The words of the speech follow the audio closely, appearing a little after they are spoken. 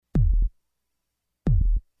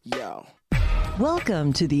Yo.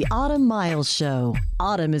 Welcome to the Autumn Miles Show.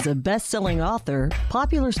 Autumn is a best-selling author,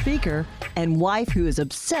 popular speaker, and wife who is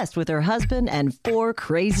obsessed with her husband and 4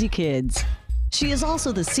 crazy kids. She is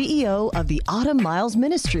also the CEO of the Autumn Miles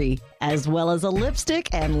Ministry, as well as a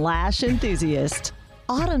lipstick and lash enthusiast.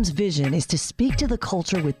 Autumn's vision is to speak to the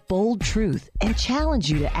culture with bold truth and challenge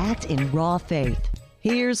you to act in raw faith.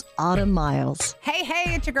 Here's Autumn Miles.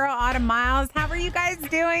 Hey, it's your girl, Autumn Miles. How are you guys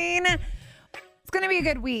doing? It's going to be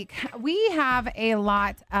a good week. We have a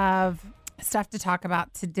lot of stuff to talk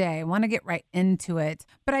about today. I want to get right into it.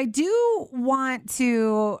 But I do want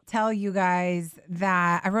to tell you guys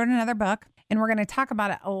that I wrote another book, and we're going to talk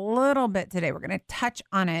about it a little bit today. We're going to touch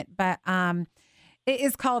on it, but it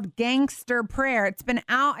is called Gangster Prayer. It's been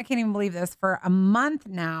out, I can't even believe this, for a month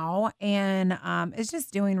now, and it's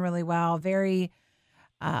just doing really well.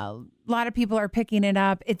 A lot of people are picking it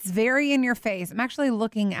up. It's very in your face. I'm actually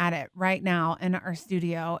looking at it right now in our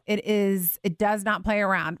studio. It does not play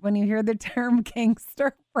around. When you hear the term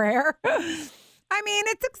gangster prayer, I mean,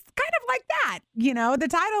 it's kind of like that. You know, the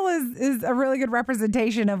title is a really good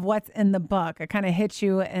representation of what's in the book. It kind of hits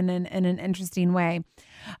you in an interesting way.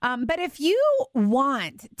 But if you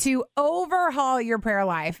want to overhaul your prayer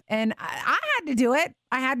life, and I had to do it.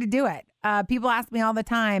 People ask me all the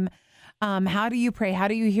time, how do you pray? How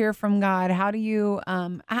do you hear from God? How do you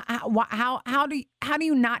how do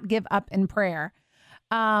you not give up in prayer?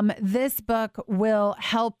 This book will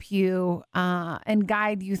help you and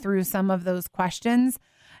guide you through some of those questions.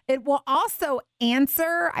 It will also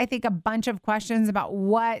answer, I think, a bunch of questions about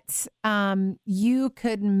what you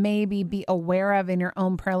could maybe be aware of in your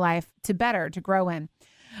own prayer life to grow in.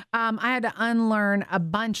 I had to unlearn a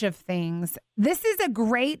bunch of things. This is a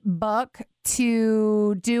great book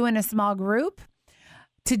to do in a small group,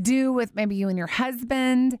 to do with maybe you and your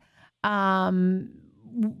husband,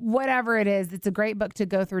 whatever it is. It's a great book to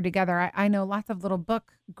go through together. I know lots of little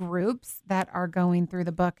book groups that are going through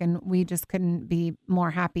the book, and we just couldn't be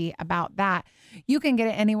more happy about that. You can get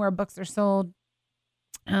it anywhere books are sold.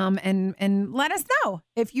 And let us know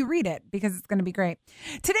if you read it, because it's going to be great.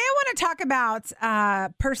 Today, I want to talk about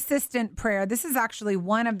persistent prayer. This is actually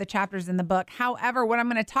one of the chapters in the book. However, what I'm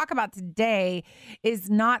going to talk about today is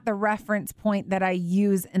not the reference point that I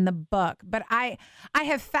use in the book. But I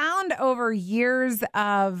have found over years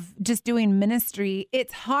of just doing ministry,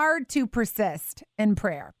 it's hard to persist in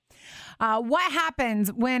prayer. What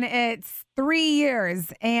happens when it's 3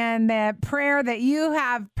 years and the prayer that you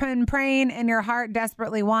have been praying in your heart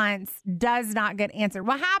desperately wants does not get answered?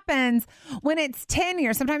 What happens when it's 10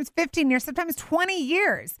 years, sometimes 15 years, sometimes 20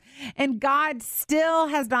 years, and God still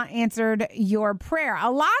has not answered your prayer?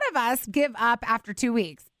 A lot of us give up after 2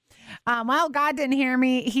 weeks. Well, God didn't hear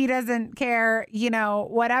me. He doesn't care,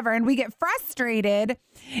 whatever. And we get frustrated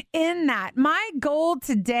in that. My goal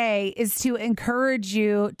today is to encourage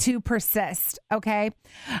you to persist. Okay.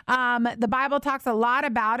 The Bible talks a lot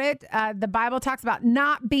about it. The Bible talks about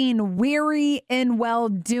not being weary in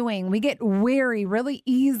well-doing. We get weary really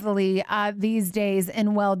easily these days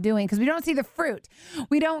in well-doing because we don't see the fruit.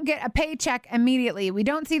 We don't get a paycheck immediately. We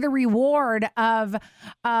don't see the reward of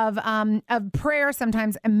prayer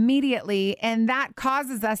sometimes immediately. And that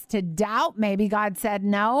causes us to doubt. Maybe God said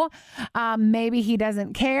no. Maybe he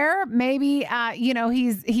doesn't care. Maybe,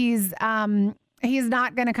 he's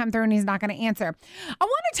not going to come through and he's not going to answer. I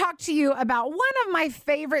want to talk to you about one of my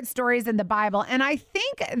favorite stories in the Bible. And I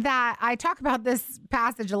think that I talk about this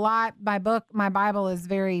passage a lot. My Bible is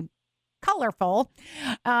very colorful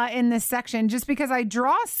in this section, just because I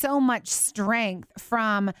draw so much strength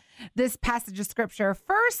from this passage of scripture.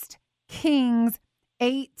 1 Kings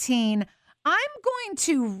 18. I'm going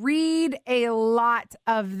to read a lot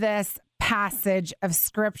of this passage of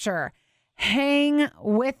scripture. Hang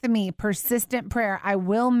with me. Persistent prayer. I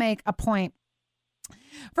will make a point.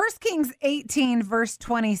 1 Kings 18 verse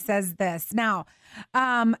 20 says this. Now,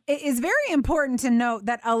 it is very important to note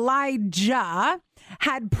that Elijah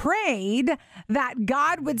had prayed that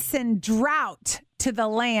God would send drought to the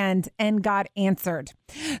land, and God answered.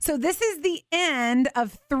 So this is the end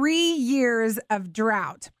of 3 years of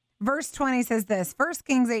drought. Verse 20 says this, 1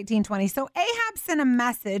 Kings 18:20. So Ahab sent a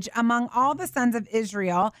message among all the sons of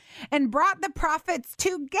Israel and brought the prophets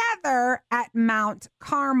together at Mount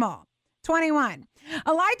Carmel. 21.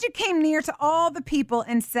 Elijah came near to all the people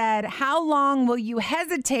and said, how long will you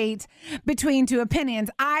hesitate between two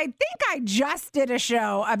opinions? I think I just did a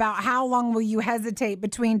show about how long will you hesitate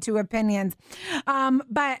between two opinions.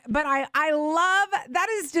 But I love, that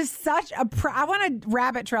is just such a, I want to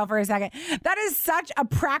rabbit trail for a second. That is such a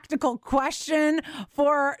practical question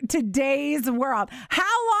for today's world. How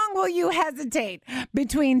long will you hesitate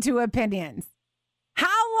between two opinions? How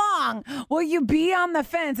long will you be on the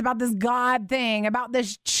fence about this God thing, about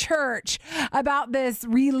this church, about this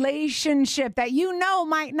relationship that you know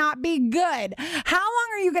might not be good? How long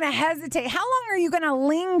are you going to hesitate? How long are you going to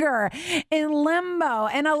linger in limbo?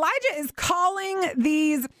 And Elijah is calling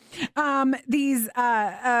these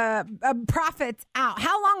prophets out.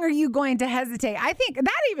 How long are you going to hesitate? I think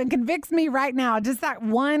that even convicts me right now. Just that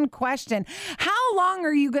one question. How long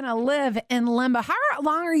are you going to live in limbo? How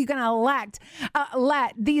long are you going to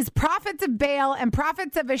let these prophets of Baal and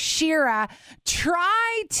prophets of Asherah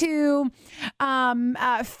try to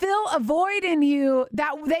fill a void in you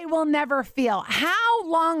that they will never feel? How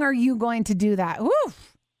long are you going to do that?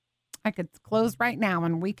 Oof. I could close right now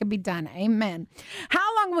and we could be done. Amen.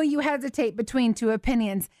 How long will you hesitate between two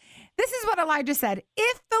opinions? This is what Elijah said.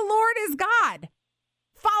 If the Lord is God,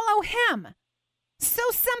 follow him. So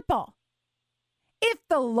simple. If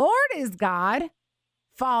the Lord is God,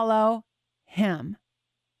 follow him.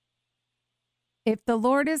 If the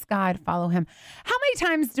Lord is God, follow him. How many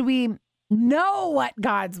times do we know what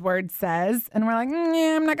God's word says and we're like,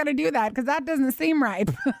 I'm not going to do that because that doesn't seem right.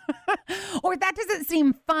 Or that doesn't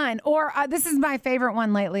seem fun. Or this is my favorite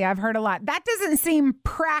one lately. I've heard a lot. That doesn't seem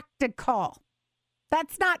practical.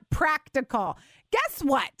 That's not practical. Guess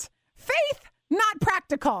what? Faith, not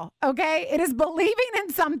practical. Okay. It is believing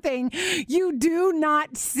in something you do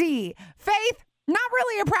not see. Faith, not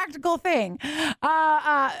really a practical thing.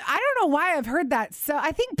 I don't know why I've heard that. So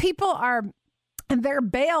I think people are, their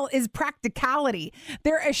Baal is practicality.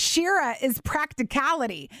 Their Asherah is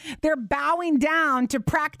practicality. They're bowing down to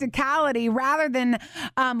practicality rather than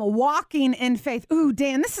walking in faith. Ooh,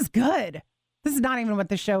 Dan, this is good. This is not even what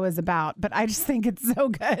the show is about, but I just think it's so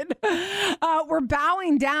good. We're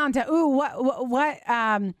bowing down to,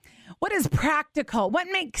 what is practical? What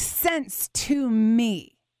makes sense to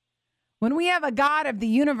me? When we have a God of the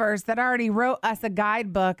universe that already wrote us a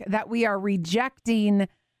guidebook that we are rejecting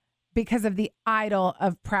because of the idol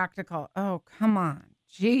of practical. Oh, come on.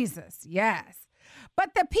 Jesus, yes.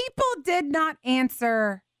 But the people did not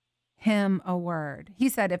answer him a word. He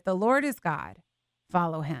said, if the Lord is God,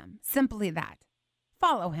 follow him. Simply that.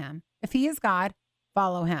 Follow him. If he is God,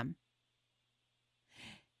 follow him.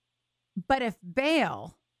 But if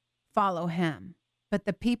Baal, follow him. But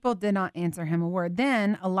the people did not answer him a word.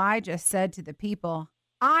 Then Elijah said to the people,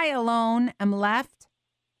 I alone am left,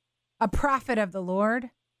 a prophet of the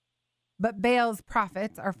Lord. But Baal's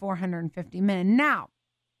prophets are 450 men. Now,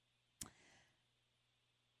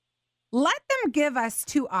 let them give us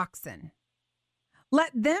 2 oxen.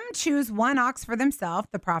 Let them choose 1 ox for themselves,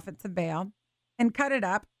 the prophets of Baal, and cut it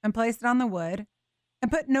up and place it on the wood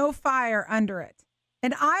and put no fire under it.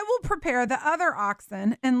 And I will prepare the other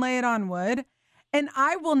oxen and lay it on wood, and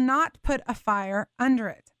I will not put a fire under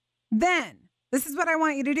it. Then, this is what I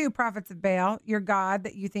want you to do, prophets of Baal, your God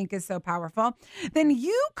that you think is so powerful. Then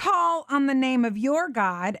you call on the name of your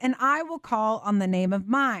God, and I will call on the name of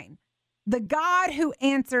mine. The God who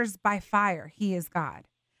answers by fire, he is God.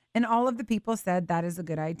 And all of the people said that is a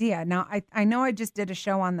good idea. Now, I know I just did a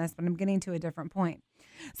show on this, but I'm getting to a different point.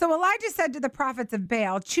 So Elijah said to the prophets of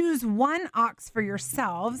Baal, choose 1 ox for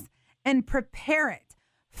yourselves and prepare it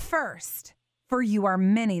first, for you are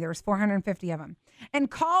many. There's 450 of them.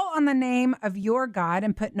 And call on the name of your God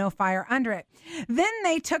and put no fire under it. Then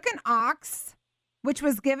they took an ox, which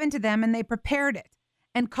was given to them, and they prepared it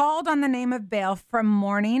and called on the name of Baal from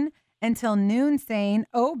morning until noon, saying,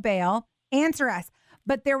 O Baal, answer us.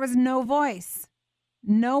 But there was no voice.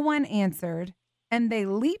 No one answered, and they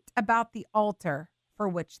leaped about the altar for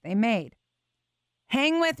which they made.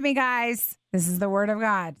 Hang with me, guys. This is the word of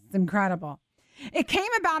God. It's incredible. It came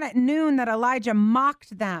about at noon that Elijah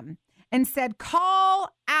mocked them and said, call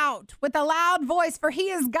out with a loud voice, for he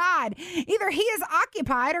is God. Either he is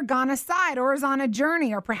occupied or gone aside or is on a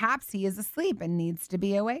journey, or perhaps he is asleep and needs to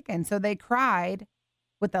be awakened. So they cried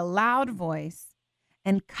with a loud voice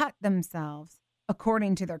and cut themselves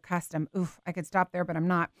according to their custom. Oof, I could stop there, but I'm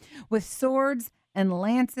not. With swords and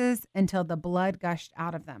lances until the blood gushed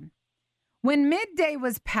out of them. When midday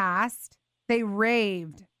was past, they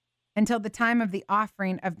raved until the time of the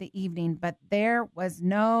offering of the evening, but there was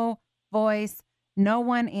no voice, no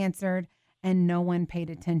one answered, and no one paid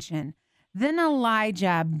attention. Then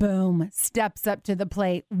Elijah, boom, steps up to the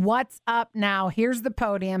plate. What's up now? Here's the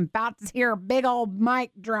podium, about to hear a big old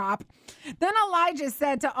mic drop. Then Elijah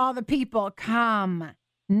said to all the people, come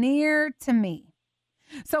near to me.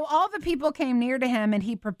 So all the people came near to him, and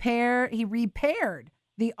he repaired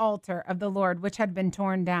the altar of the Lord, which had been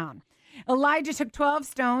torn down. Elijah took 12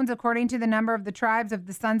 stones according to the number of the tribes of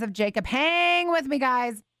the sons of Jacob. Hang with me,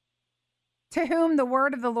 guys. To whom the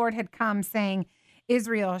word of the Lord had come, saying,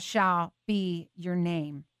 Israel shall be your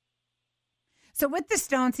name. So with the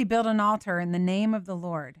stones, he built an altar in the name of the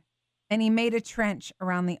Lord. And he made a trench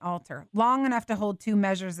around the altar, long enough to hold 2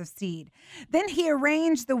 measures of seed. Then he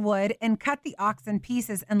arranged the wood and cut the ox in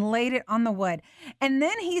pieces and laid it on the wood. And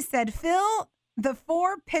then he said, fill the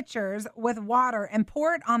 4 pitchers with water and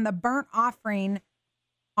pour it on the burnt offering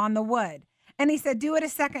on the wood. And he said, do it a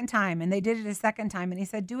second time. And they did it a second time. And he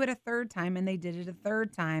said, do it a third time. And they did it a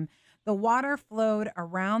third time. The water flowed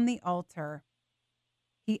around the altar.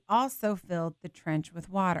 He also filled the trench with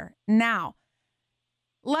water. Now,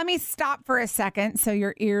 let me stop for a second so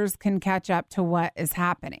your ears can catch up to what is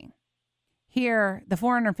happening. Here, the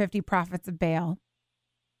 450 prophets of Baal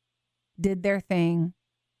did their thing,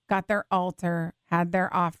 got their altar, had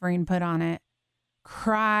their offering put on it,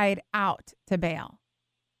 cried out to Baal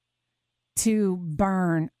to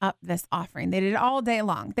burn up this offering. They did it all day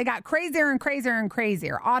long. They got crazier and crazier and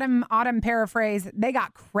crazier. Autumn paraphrase, they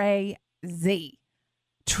got crazy,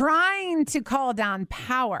 trying to call down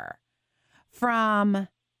power from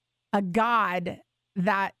a God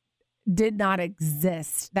that did not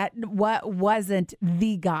exist, that wasn't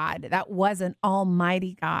the God, that wasn't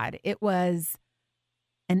Almighty God. It was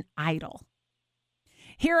an idol.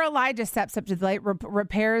 Here Elijah steps up to the light,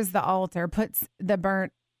 repairs the altar, puts the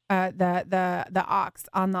burnt, the ox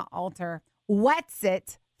on the altar, wets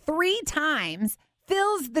it 3 times,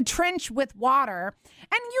 fills the trench with water.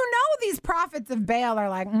 And these prophets of Baal are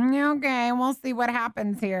like, okay, we'll see what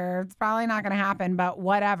happens here. It's probably not going to happen, but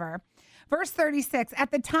whatever. Verse 36, at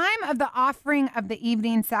the time of the offering of the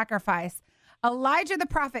evening sacrifice, Elijah the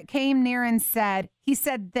prophet came near and he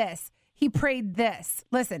said this, he prayed this.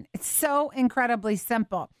 Listen, it's so incredibly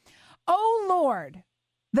simple. O Lord,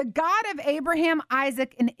 the God of Abraham,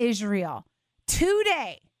 Isaac, and Israel,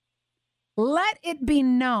 today, let it be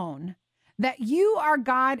known that you are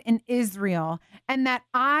God in Israel, and that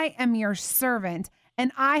I am your servant,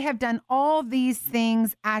 and I have done all these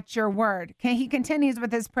things at your word. Okay, he continues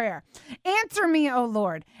with his prayer. Answer me, O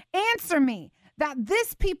Lord, answer me, that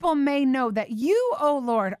this people may know that you, O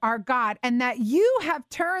Lord, are God, and that you have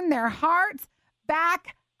turned their hearts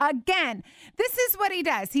back again. This is what he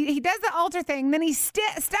does. He does the altar thing, then he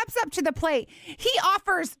steps up to the plate. He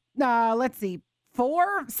offers,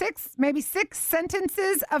 4, 6, maybe 6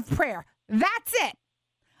 sentences of prayer. That's it.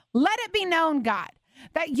 Let it be known, God,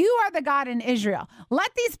 that you are the God in Israel.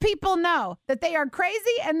 Let these people know that they are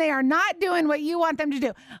crazy and they are not doing what you want them to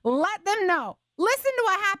do. Let them know. Listen to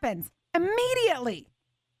what happens. Immediately,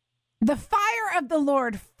 the fire of the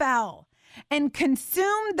Lord fell and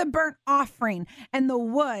consumed the burnt offering and the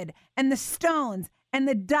wood and the stones and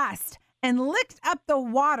the dust and licked up the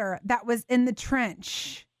water that was in the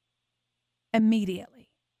trench. Immediately.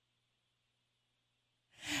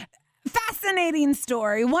 Fascinating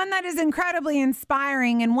story, one that is incredibly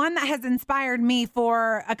inspiring and one that has inspired me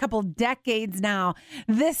for a couple decades now.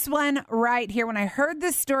 This one right here, when I heard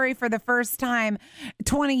this story for the first time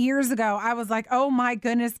 20 years ago, I was like, oh my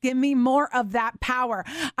goodness, give me more of that power.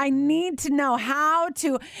 I need to know how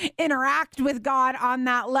to interact with God on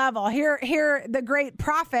that level. Here, the great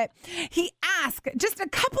prophet, he asked just a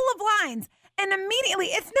couple of lines. And immediately,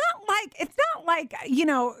 it's not like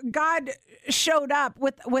God showed up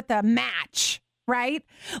with a match, right?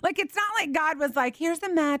 Like, it's not like God was like, here's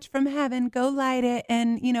a match from heaven, go light it.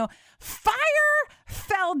 And, fire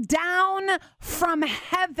fell down from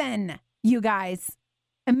heaven, you guys,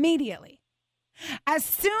 immediately. As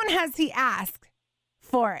soon as he asked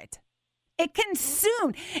for it. It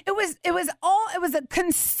consumed. It was a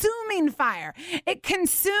consuming fire. It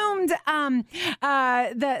consumed burned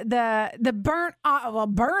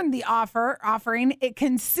the offering. It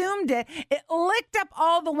consumed it. It licked up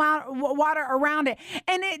all the water around it,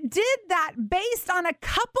 and it did that based on a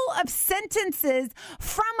couple of sentences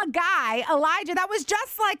from a guy, Elijah, that was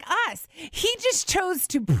just like us. He just chose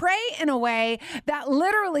to pray in a way that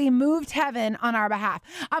literally moved heaven on our behalf.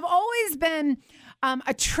 I've always been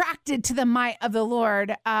attracted to the might of the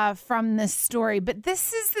Lord from this story. But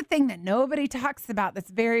this is the thing that nobody talks about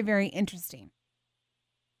that's very, very interesting.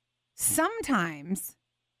 Sometimes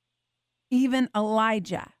even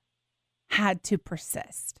Elijah had to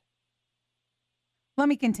persist. Let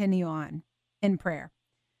me continue on in prayer.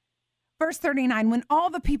 Verse 39, when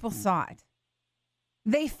all the people saw it,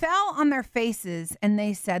 they fell on their faces and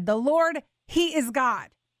they said, the Lord, he is God.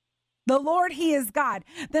 The Lord, he is God.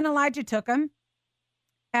 Then Elijah took him.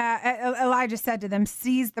 Elijah said to them,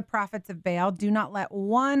 seize the prophets of Baal. Do not let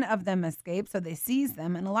one of them escape. So they seized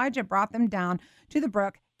them, and Elijah brought them down to the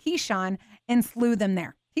brook Kishon and slew them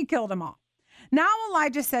there. He killed them all. Now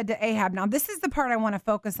Elijah said to Ahab, now this is the part I want to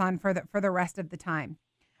focus on for the rest of the time,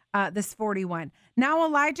 this 41. Now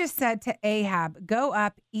Elijah said to Ahab, go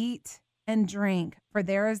up, eat and drink, for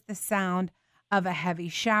there is the sound of a heavy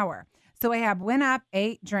shower. So Ahab went up,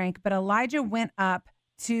 ate, drank, but Elijah went up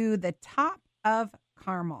to the top of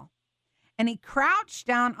Carmel, and he crouched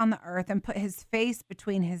down on the earth and put his face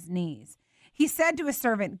between his knees. He said to his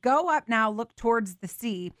servant, "Go up now, look towards the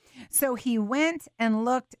sea." So he went and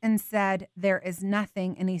looked and said, "There is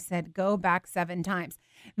nothing." And he said, "Go back 7 times.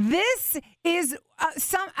 This is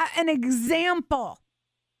an example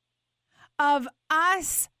of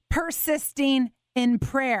us persisting in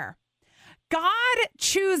prayer. God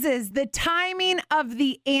chooses the timing of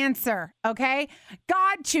the answer, okay?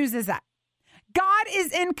 God chooses that. God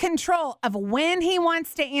is in control of when he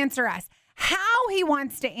wants to answer us, how he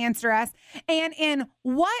wants to answer us, and in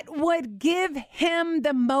what would give him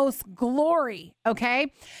the most glory,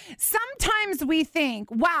 okay? Sometimes we think,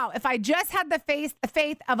 wow, if I just had the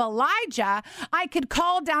faith of Elijah, I could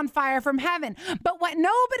call down fire from heaven. But what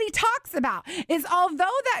nobody talks about is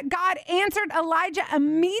although that God answered Elijah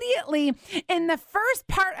immediately in the first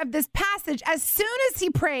part of this passage, as soon as he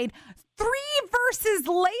prayed, 3 verses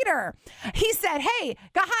later, he said, "Hey,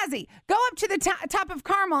 Gehazi, go up to the top of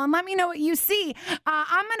Carmel and let me know what you see.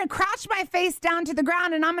 I'm going to crouch my face down to the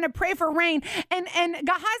ground and I'm going to pray for rain." And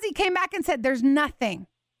Gehazi came back and said, "There's nothing.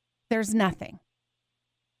 There's nothing."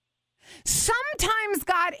 Sometimes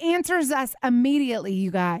God answers us immediately,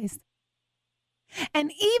 you guys.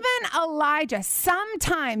 And even Elijah,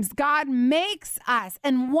 sometimes God makes us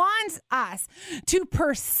and wants us to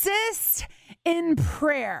persist in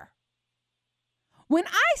prayer. When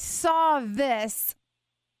I saw this,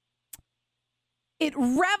 it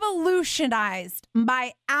revolutionized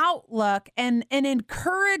my outlook and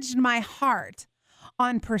encouraged my heart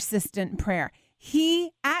on persistent prayer.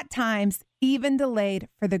 He, at times, even delayed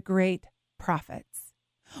for the great prophets.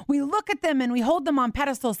 We look at them and we hold them on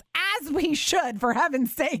pedestals, as we should, for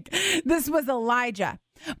heaven's sake. This was Elijah.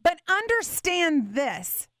 But understand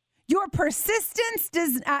this. Your persistence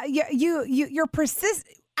does, as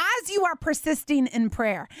you are persisting in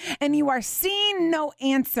prayer and you are seeing no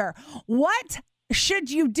answer, what should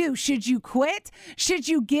you do? Should you quit? Should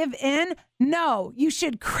you give in? No, you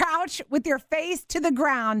should crouch with your face to the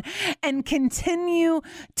ground and continue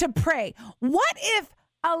to pray. What if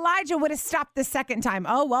Elijah would have stopped the second time?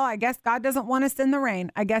 Oh, well, I guess God doesn't want to send the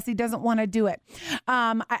rain. I guess he doesn't want to do it.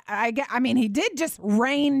 I mean, he did just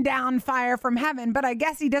rain down fire from heaven, but I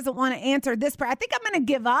guess he doesn't want to answer this prayer. I think I'm going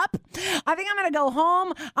to give up. I think I'm going to go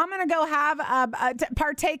home. I'm going to go have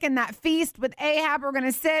partake in that feast with Ahab. We're going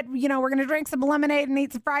to sit, we're going to drink some lemonade and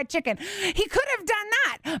eat some fried chicken. He could have done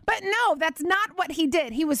that, but no, that's not what he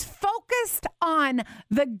did. He was focused on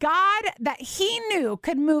the God that he knew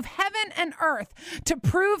could move heaven and earth to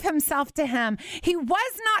prove himself to him. He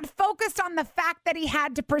was not focused on the fact that he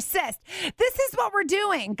had to persist. This is what we're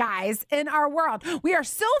doing, guys, in our world. We are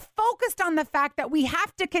so focused on the fact that we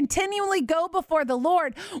have to continually go before the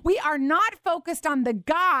Lord. We are not focused on the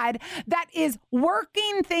God that is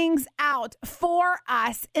working things out for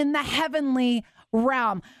us in the heavenly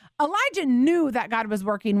realm. Elijah knew that God was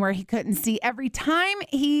working where he couldn't see. Every time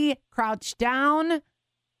he crouched down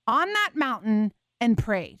on that mountain and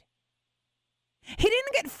prayed. He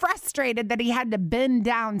didn't get frustrated that he had to bend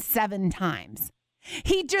down 7 times.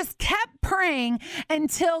 He just kept praying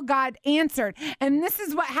until God answered. And this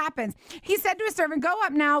is what happens. He said to his servant, "Go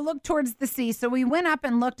up now, look towards the sea." So we went up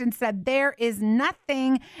and looked and said, "There is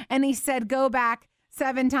nothing." And he said, "Go back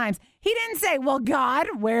 7 times. He didn't say, "Well,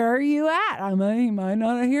 God, where are you at?" He might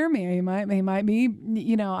not hear me. He might be,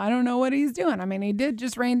 I don't know what he's doing. I mean, he did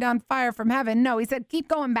just rain down fire from heaven. No, he said, "Keep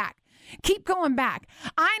going back. Keep going back.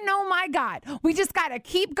 I know my God. We just got to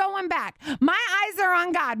keep going back. My eyes are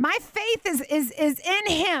on God. My faith is in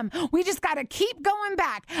him. We just got to keep going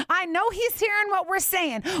back. I know he's hearing what we're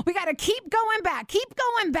saying. We got to keep going back. Keep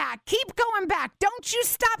going back. Keep going back. Don't you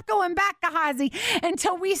stop going back, Gehazi,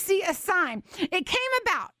 until we see a sign." It came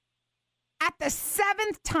about at the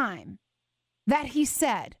 7th time that he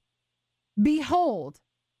said, "Behold,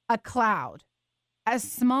 a cloud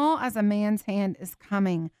as small as a man's hand is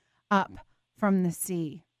coming up from the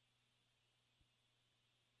sea."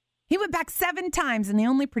 He went back 7 times and he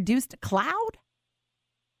only produced a cloud.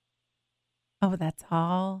 Oh, that's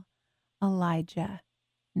all Elijah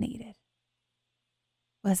needed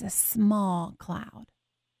was a small cloud.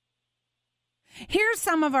 Here's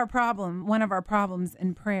one of our problems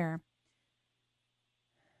in prayer.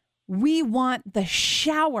 We want the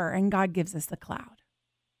shower and God gives us the cloud.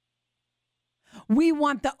 We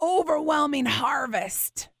want the overwhelming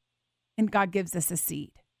harvest and God gives us a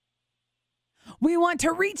seed. We want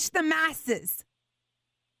to reach the masses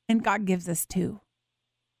and God gives us 2.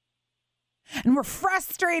 And we're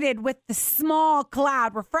frustrated with the small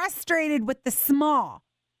cloud. We're frustrated with the small.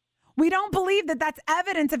 We don't believe that that's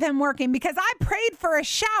evidence of him working because I prayed for a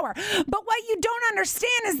shower. But what you don't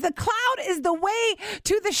understand is the cloud is the way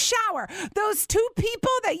to the shower. Those two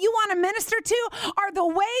people that you want to minister to are the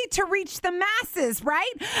way to reach the masses,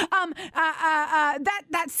 right?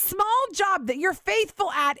 That small job that you're faithful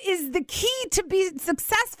at is the key to be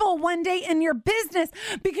successful one day in your business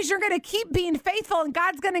because you're going to keep being faithful and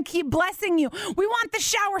God's going to keep blessing you. We want the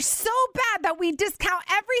shower so bad that we discount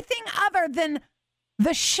everything other than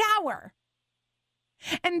the shower.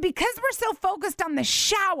 And because we're so focused on the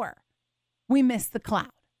shower, we miss the cloud.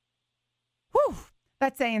 Whew,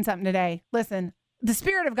 that's saying something today. Listen, the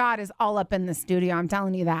Spirit of God is all up in the studio. I'm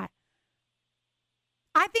telling you that.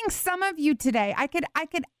 I think some of you today, I could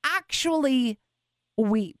actually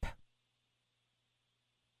weep.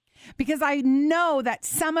 Because I know that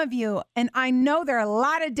some of you, and I know there are a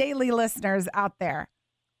lot of daily listeners out there,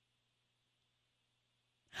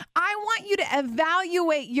 I want you to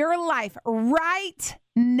evaluate your life right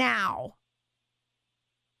now.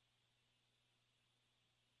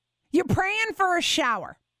 You're praying for a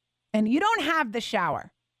shower, and you don't have the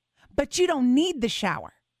shower, but you don't need the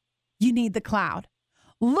shower. You need the cloud.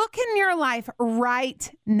 Look in your life right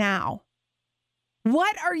now.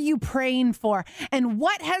 What are you praying for? And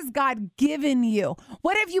what has God given you?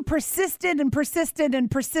 What have you persisted in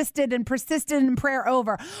prayer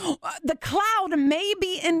over? The cloud may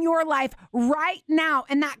be in your life right now.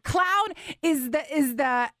 And that cloud is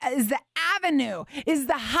the avenue, is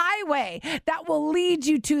the highway that will lead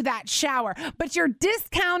you to that shower. But you're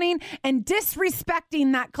discounting and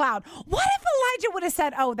disrespecting that cloud. What if Elijah would have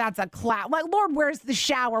said, oh, that's a cloud? Like, Lord, where's the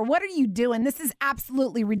shower? What are you doing? This is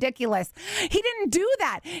absolutely ridiculous. He didn't do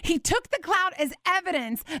that. He took the cloud as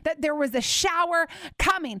evidence that there was a shower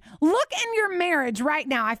coming. Look in your marriage right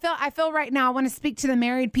now. I feel right now I want to speak to the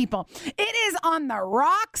married people. It is on the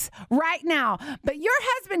rocks right now. But your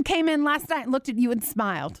husband came in last night and looked at you and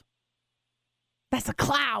smiled. That's a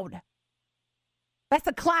cloud. That's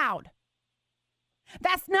a cloud.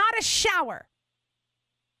 That's not a shower.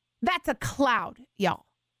 That's a cloud, y'all.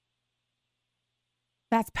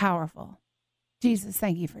 That's powerful. Jesus,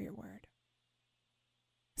 thank you for your word.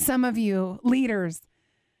 Some of you leaders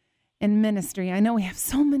in ministry, I know we have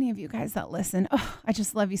so many of you guys that listen. Oh, I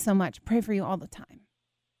just love you so much. Pray for you all the time.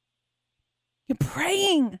 You're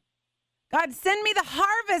praying. God, send me the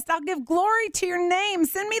harvest. I'll give glory to your name.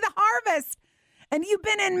 Send me the harvest. And you've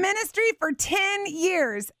been in ministry for 10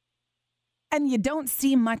 years and you don't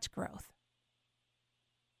see much growth.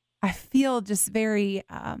 I feel just very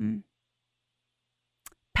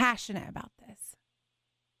passionate about this.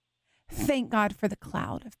 Thank God for the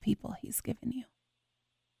cloud of people he's given you.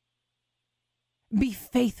 Be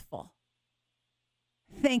faithful.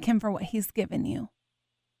 Thank him for what he's given you.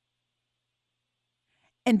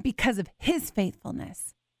 And because of his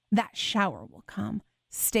faithfulness, that shower will come.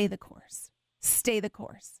 Stay the course. Stay the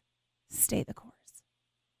course. Stay the course.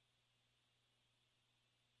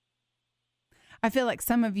 I feel like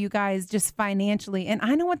some of you guys just financially, and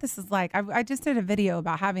I know what this is like. I just did a video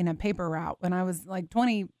about having a paper route when I was like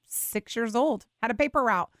 26 years old. Had a paper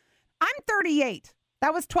route. I'm 38.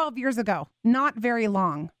 That was 12 years ago. Not very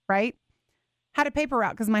long, right? Had a paper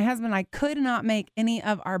route because my husband and I could not make any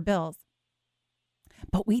of our bills.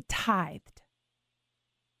 But we tithed.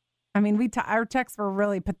 I mean, our checks were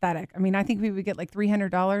really pathetic. I mean, I think we would get like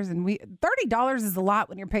 $300 and $30 is a lot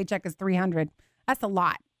when your paycheck is $300. That's a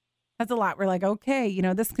lot. That's a lot. We're like, okay,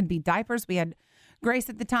 this could be diapers. We had Grace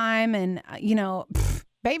at the time and,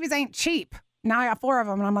 babies ain't cheap. Now I got 4 of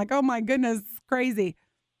them and I'm like, oh my goodness, crazy.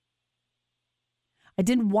 I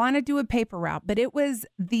didn't want to do a paper route, but it was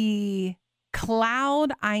the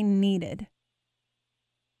cloud I needed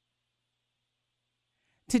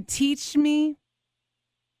to teach me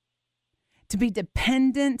to be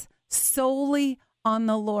dependent solely on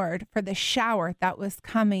the Lord for the shower that was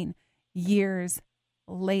coming years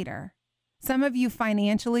later. Some of you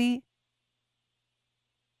financially,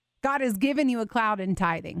 God has given you a cloud in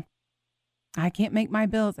tithing. I can't make my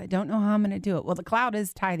bills. I don't know how I'm going to do it. Well, the cloud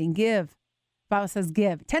is tithing. Give. The Bible says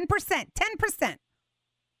give. 10%. 10%.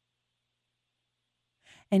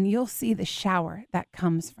 And you'll see the shower that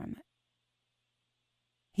comes from it.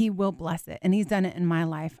 He will bless it. And he's done it in my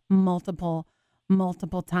life multiple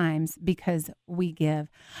times because we give.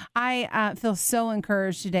 I feel so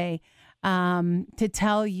encouraged today to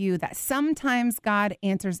tell you that sometimes God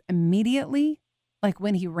answers immediately, like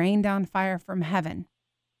when he rained down fire from heaven.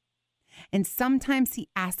 And sometimes he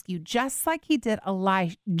asks you, just like he did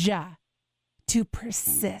Elijah, to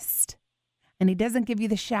persist. And he doesn't give you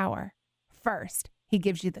the shower first. He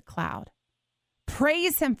gives you the cloud.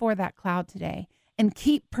 Praise him for that cloud today and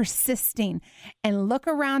keep persisting and look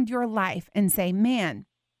around your life and say, man,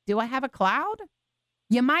 do I have a cloud?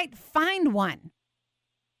 You might find one.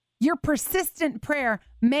 Your persistent prayer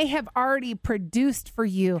may have already produced for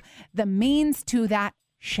you the means to that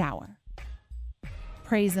shower.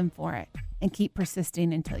 Praise him for it and keep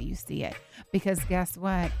persisting until you see it. Because guess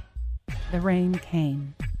what? The rain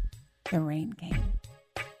came. The rain came.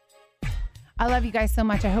 I love you guys so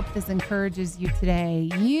much. I hope this encourages you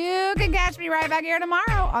today. You can catch me right back here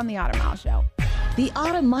tomorrow on The Autumn Miles Show. The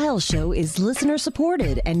Autumn Miles Show is listener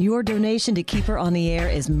supported, and your donation to keep her on the air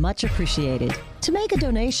is much appreciated. To make a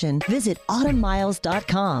donation, visit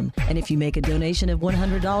autumnmiles.com. And if you make a donation of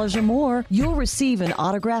 $100 or more, you'll receive an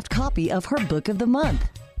autographed copy of her book of the month.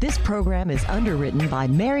 This program is underwritten by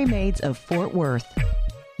Mary Maids of Fort Worth.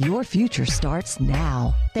 Your future starts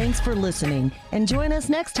now. Thanks for listening, and join us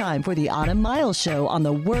next time for the Autumn Miles Show on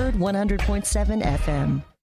the Word 100.7 FM.